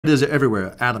It is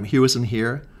everywhere. Adam Hewison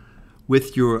here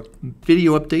with your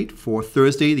video update for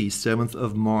Thursday, the 7th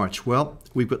of March. Well,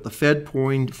 we've got the Fed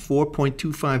pouring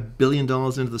 $4.25 billion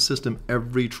into the system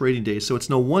every trading day, so it's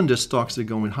no wonder stocks are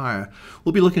going higher.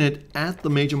 We'll be looking at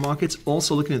the major markets,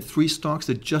 also looking at three stocks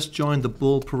that just joined the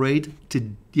bull parade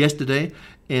yesterday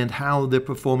and how they're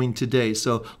performing today.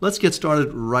 So let's get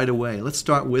started right away. Let's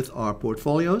start with our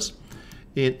portfolios.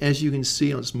 And as you can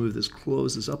see, let's move this,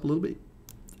 close this up a little bit.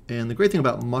 And the great thing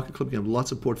about MarketClub, you have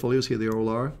lots of portfolios. Here they all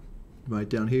are. Right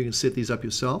down here, you can set these up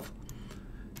yourself.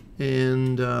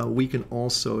 And we can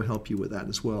also help you with that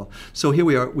as well. So here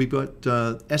we are. We've got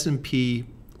S&P.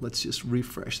 Let's just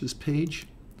refresh this page.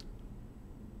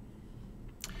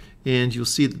 And you'll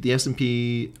see that the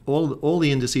S&P, all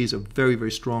the indices are very,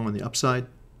 very strong on the upside.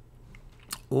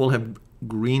 All have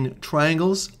green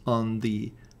triangles on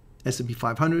the S&P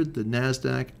 500, the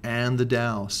NASDAQ, and the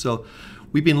Dow. So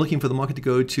we've been looking for the market to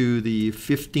go to the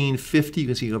 1550. You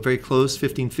can see very close,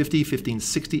 1550,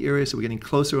 1560 area. So we're getting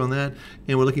closer on that.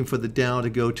 And we're looking for the Dow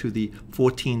to go to the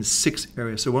 14.6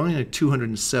 area. So we're only like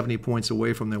 270 points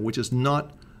away from there, which is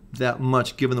not that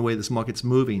much given the way this market's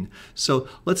moving. So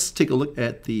let's take a look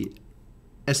at the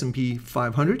S&P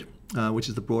 500, which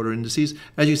is the broader indices.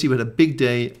 As you can see, we had a big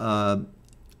day on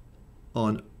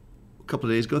a couple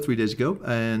of days ago, 3 days ago,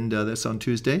 and that's on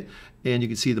Tuesday. And you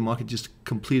can see the market just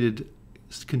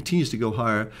continues to go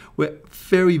higher. We're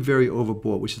very, very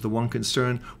overbought, which is the one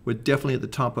concern. We're definitely at the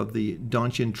top of the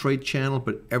Donchian trade channel,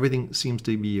 but everything seems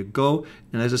to be a go.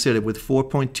 And as I said, with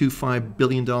 $4.25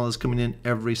 billion coming in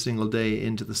every single day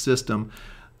into the system,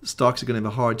 stocks are going to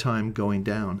have a hard time going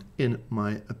down, in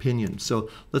my opinion. So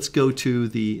let's go to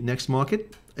the next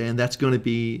market, and that's going to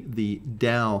be the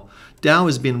Dow. Dow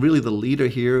has been really the leader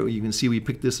here. You can see we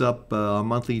picked this up, our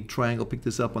monthly triangle picked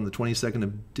this up on the 22nd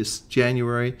of this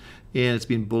January, and it's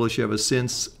been bullish ever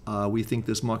since. We think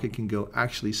this market can go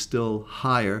actually still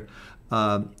higher,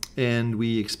 and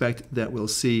we expect that we'll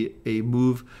see a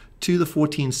move to the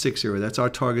 14.6 area. That's our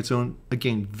target zone.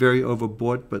 Again, very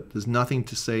overbought, but there's nothing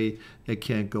to say it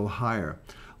can't go higher.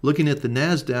 Looking at the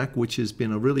NASDAQ, which has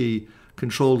been really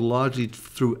controlled largely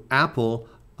through Apple.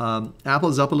 Apple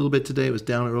is up a little bit today. It was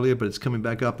down earlier, but it's coming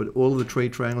back up. But all of the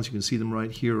trade triangles, you can see them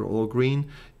right here, are all green,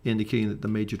 indicating that the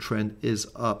major trend is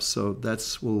up. So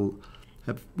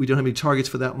we don't have any targets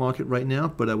for that market right now,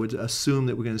 but I would assume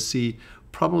that we're going to see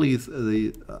probably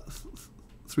the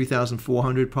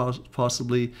 3,400,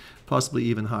 possibly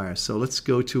even higher. So let's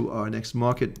go to our next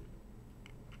market.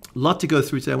 A lot to go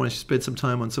through today. I want to spend some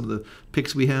time on some of the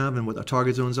picks we have and what our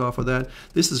target zones are for that.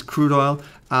 This is crude oil.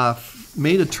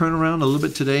 Made a turnaround a little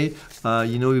bit today.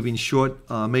 You know we've been short.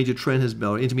 Major trend has been,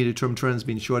 or intermediate term trend has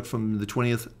been short from the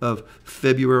 20th of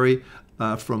February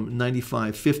from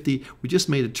 95.50. We just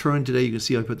made a turn today. You can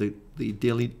see I put the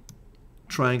daily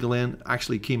triangle in.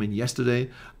 Actually came in yesterday.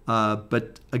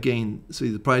 But again, so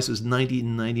the price is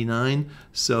 $90.99,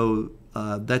 so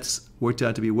that's worked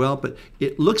out to be well. But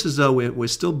it looks as though we're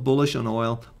still bullish on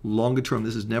oil longer term.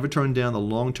 This has never turned down. The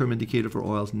long-term indicator for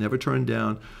oil has never turned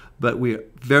down, but we're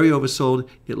very oversold.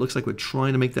 It looks like we're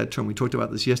trying to make that turn. We talked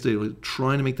about this yesterday. We're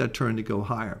trying to make that turn to go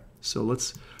higher. So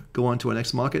let's go on to our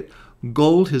next market.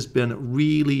 Gold has been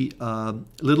really a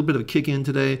little bit of a kick in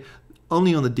today,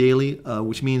 only on the daily,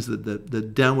 which means that the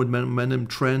downward momentum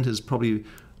trend has probably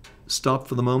stopped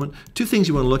for the moment. Two things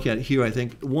you want to look at here, I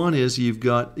think. One is you've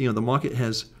got, the market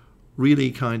has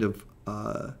really kind of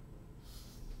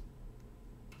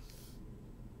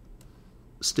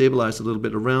stabilized a little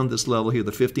bit around this level here, the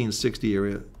 1560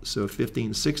 area. So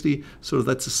 1560, sort of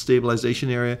that's a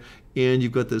stabilization area. And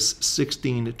you've got this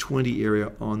 1620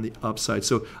 area on the upside.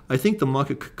 So I think the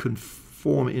market could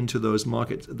conform into those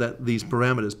markets, these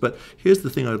parameters. But here's the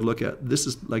thing I'd look at. This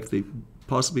is like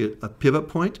possibly a pivot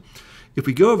point. If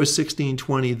we go over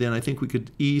 1620, then I think we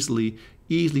could easily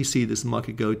see this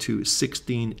market go to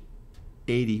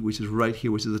 1680, which is right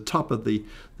here, which is the top of the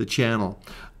channel.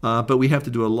 But we have to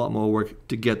do a lot more work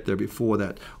to get there before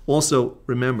that. Also,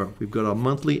 remember, we've got our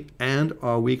monthly and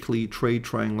our weekly trade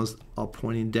triangles are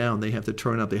pointing down. They have to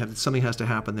turn up. Something has to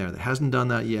happen there. That hasn't done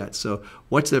that yet. So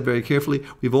watch that very carefully.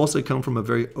 We've also come from a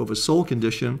very oversold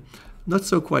condition. Not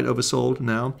so quite oversold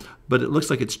now, but it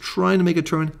looks like it's trying to make a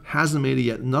turn, hasn't made it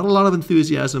yet. Not a lot of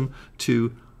enthusiasm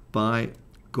to buy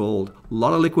gold. A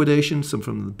lot of liquidation, some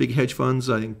from the big hedge funds.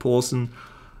 I think Plosser,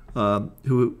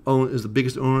 who is the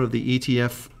biggest owner of the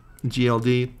ETF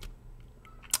GLD,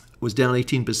 was down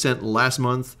 18% last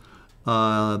month,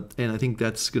 and I think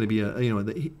that's going to be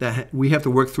we have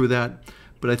to work through that.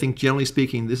 But I think generally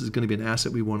speaking, this is going to be an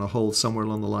asset we want to hold somewhere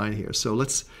along the line here. So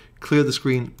let's clear the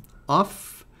screen off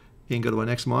and go to our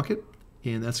next market,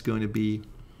 and that's going to be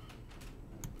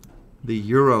the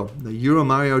euro. The euro,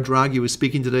 Mario Draghi was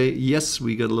speaking today. Yes,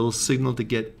 we got a little signal to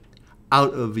get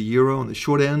out of the euro on the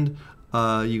short end.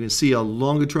 You can see a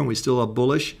longer term, we still are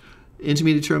bullish.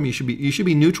 Intermediate term, you should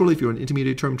be neutral if you're an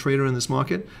intermediate term trader in this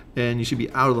market, and you should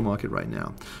be out of the market right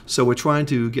now. So we're trying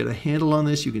to get a handle on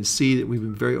this. You can see that we've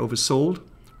been very oversold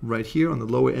right here on the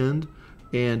lower end,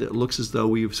 and it looks as though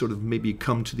we've sort of maybe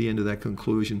come to the end of that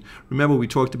conclusion. Remember, we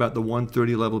talked about the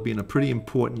 130 level being a pretty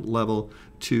important level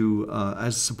to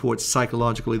as support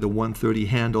psychologically, the 130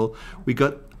 handle. We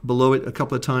got below it a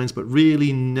couple of times, but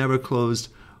really never closed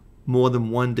more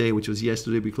than one day, which was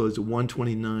yesterday. We closed at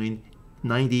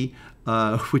 129.90,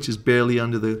 which is barely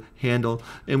under the handle,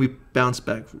 and we bounced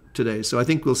back today. So I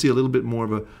think we'll see a little bit more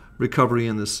of a recovery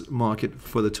in this market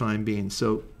for the time being.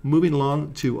 So moving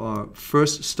along to our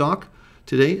first stock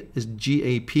today is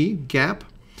GAP.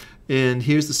 And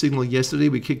here's the signal yesterday.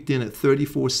 We kicked in at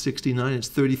 34.69. It's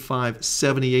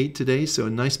 35.78 today, so a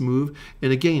nice move.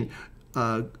 And again,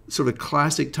 sort of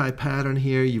classic type pattern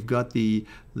here. You've got the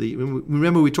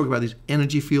remember we talked about these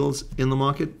energy fields in the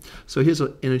market. So here's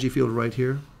an energy field right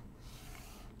here.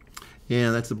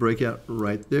 And that's the breakout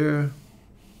right there.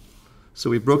 So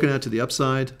we've broken out to the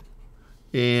upside,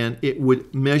 and it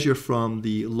would measure from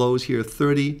the lows here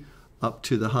 30 up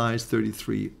to the highs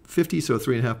 33.50, so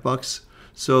 $3.50.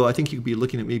 So I think you could be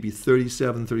looking at maybe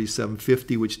 37,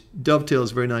 37.50, which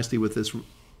dovetails very nicely with this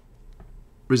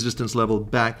resistance level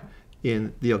back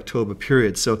in the October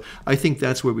period. So I think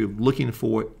that's where we're looking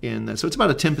for in that. So it's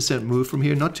about a 10% move from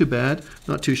here. Not too bad,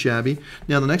 not too shabby.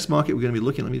 Now the next market we're going to be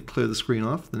looking, let me clear the screen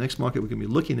off. The next market we're going to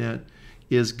be looking at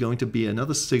is going to be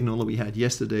another signal that we had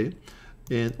yesterday.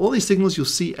 And all these signals you'll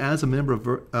see as a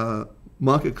member of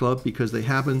Market Club because they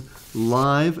happen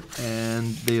live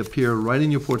and they appear right in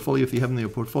your portfolio if you have them in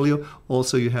your portfolio.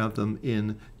 Also, you have them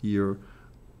in your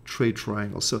trade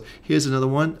triangle. So here's another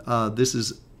one. This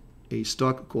is a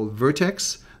stock called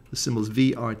Vertex. The symbol is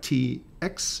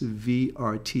VRTX,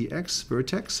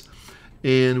 Vertex.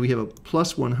 And we have a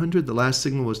plus 100. The last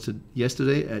signal was to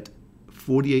yesterday at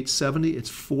 48.70.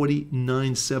 It's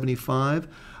 49.75.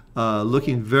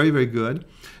 Looking very, very good.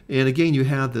 And again, you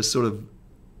have this sort of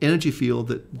energy field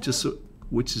that just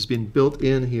which has been built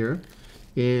in here,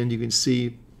 and you can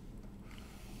see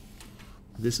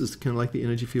this is kind of like the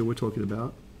energy field we're talking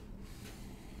about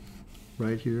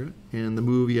right here. And the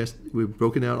move, yes, we've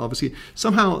broken out. Obviously,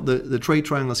 somehow the trade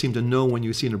triangle seemed to know when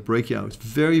you're seeing a breakout. It's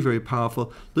very, very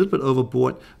powerful. A little bit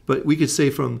overbought, but we could say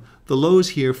from the lows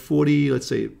here, 40. Let's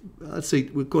say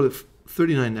we'll call it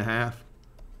 39.5,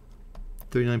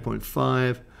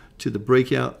 39.5 to the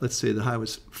breakout. Let's say the high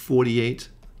was 48.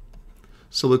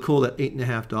 So we'll call that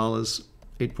 $8.50,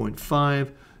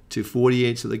 8.5 to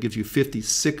 48. So that gives you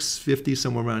 56.50,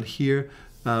 somewhere around here,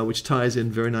 which ties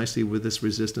in very nicely with this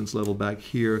resistance level back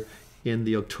here in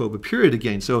the October period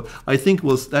again. So I think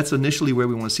that's initially where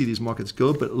we want to see these markets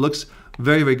go, but it looks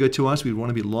very, very good to us. We want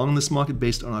to be long this market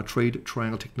based on our trade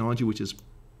triangle technology, which is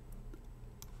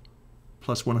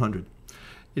plus 100.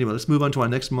 Anyway, let's move on to our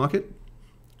next market.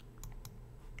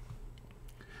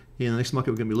 And the next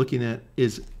market we're going to be looking at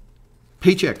is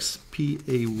Paychex.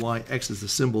 P-A-Y-X is the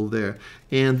symbol there.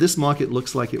 And this market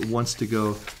looks like it wants to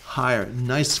go higher.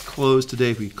 Nice close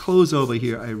today. If we close over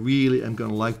here, I really am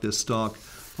going to like this stock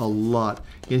a lot.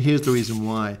 And here's the reason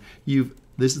why.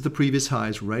 This is the previous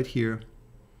highs right here.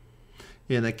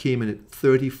 And that came in at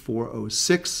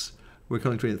 34.06. We're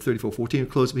currently trading at 34.14.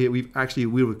 Close over here. We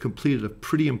have completed a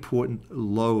pretty important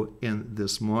low in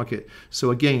this market.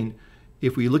 So again,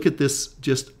 if we look at this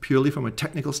just purely from a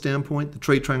technical standpoint, the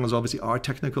trade triangles obviously are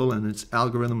technical and it's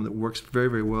algorithm that works very,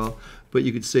 very well. But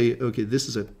you could say, okay, this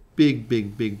is a big,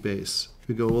 big, big base.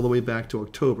 We go all the way back to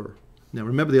October. Now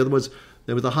remember, the other ones,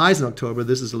 there were the highs in October.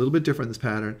 This is a little bit different, this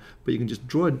pattern, but you can just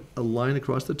draw a line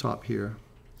across the top here.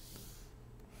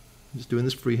 I'm just doing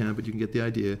this freehand, but you can get the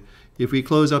idea. If we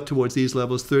close up towards these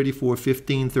levels,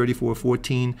 34.15,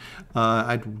 34.14,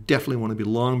 I definitely want to be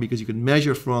long because you can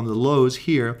measure from the lows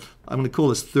here. I'm going to call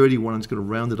this 31. I'm just going to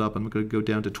round it up. I'm going to go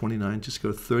down to 29. Just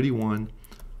go 31.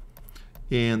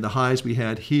 And the highs we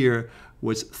had here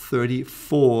was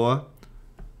 34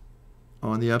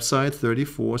 on the upside,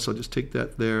 34. So I'll just take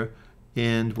that there,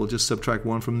 and we'll just subtract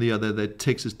one from the other. That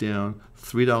takes us down,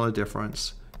 $3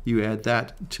 difference. You add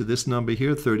that to this number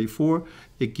here, 34,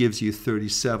 it gives you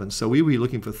 37. So we will be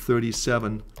looking for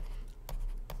 37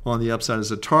 on the upside as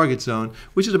a target zone,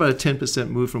 which is about a 10%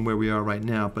 move from where we are right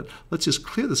now. But let's just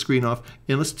clear the screen off,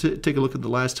 and let's take a look at the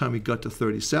last time we got to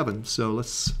 37. So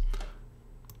let's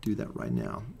do that right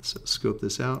now. So scope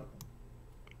this out.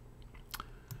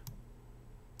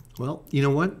 Well, you know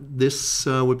what? This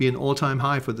would be an all-time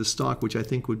high for the stock, which I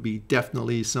think would be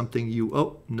definitely something you.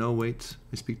 Oh no, wait,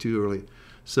 I speak too early.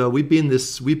 So we've been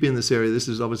this area. This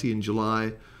is obviously in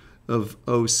July of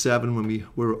 07 when we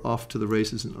were off to the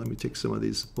races. And let me take some of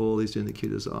these, all these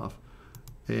indicators off,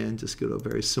 and just go to a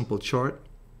very simple chart.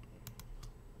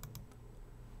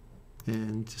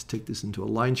 And just take this into a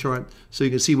line chart. So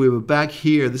you can see we were back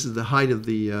here. This is the height of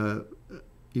the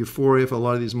euphoria for a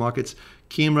lot of these markets.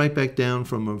 Came right back down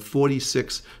from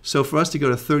 46. So for us to go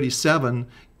to 37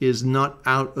 is not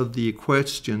out of the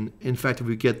question. In fact, if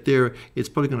we get there, it's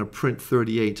probably going to print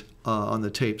 38 on the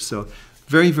tape. So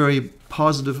very, very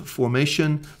positive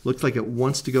formation. Looks like it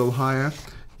wants to go higher.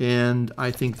 And I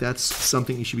think that's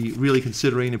something you should be really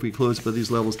considering if we close above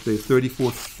these levels today.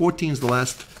 34.14 is the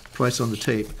last price on the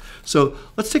tape. So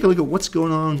let's take a look at what's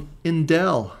going on in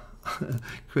Dell.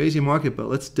 Crazy market,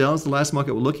 but Dell's the last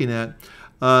market we're looking at.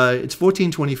 It's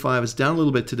 14.25. It's down a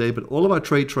little bit today, but all of our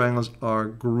trade triangles are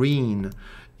green.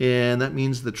 And that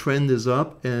means the trend is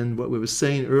up. And what we were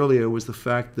saying earlier was the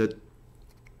fact that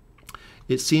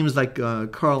it seems like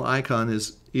Carl Icahn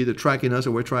is either tracking us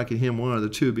or we're tracking him, one of the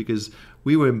two, because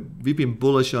we've been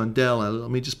bullish on Dell.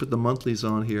 Let me just put the monthlies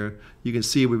on here. You can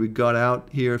see where we got out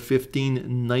here,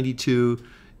 15.92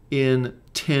 in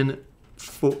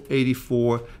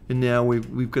 10.84, and now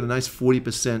we've got a nice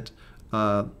 40%,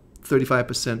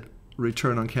 35%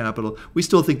 return on capital. We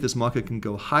still think this market can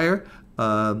go higher.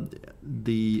 Carl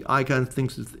Icahn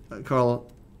thinks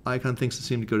it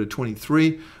seemed to go to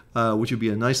 23, which would be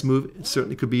a nice move. It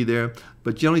certainly could be there.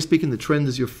 But generally speaking, the trend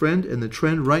is your friend, and the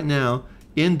trend right now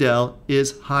in Dell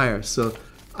is higher. So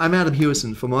I'm Adam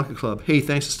Hewison for MarketClub. Hey,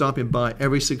 thanks for stopping by.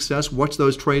 Every success. Watch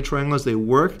those trade triangles. They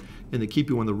work, and they keep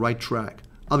you on the right track.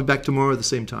 I'll be back tomorrow at the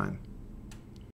same time.